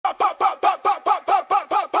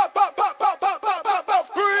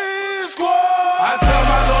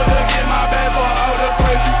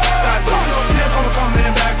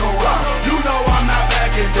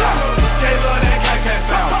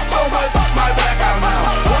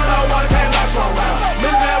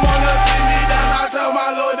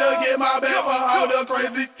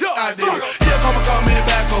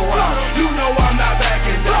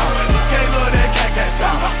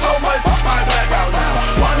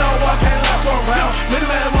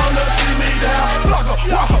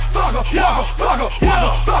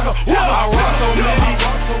I rock so many,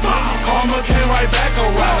 karma came right back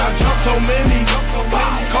around. I jumped so many,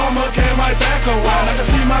 karma came right back around. I can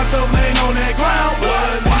see myself laying on that ground,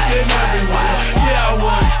 but leaking everywhere. Yeah, I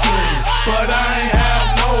was scared, but I ain't have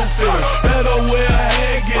no fear. Better wear a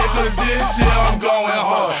headgear, cause this year I'm going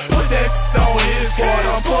hard. Put that on his squad,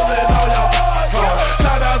 I'm pulling all y'all cars.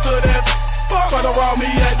 Shout out to that try to rob me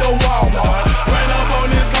at the Walmart. Ran up on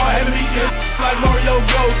this car, had me eating like Mario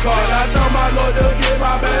go-kart. I told my Lord to get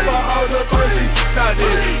my back for all the crazy I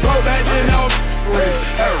did. Roll back then on race.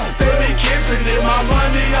 They be kissing it. My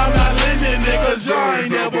money, I'm not lending it, cause y'all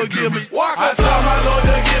ain't never give me.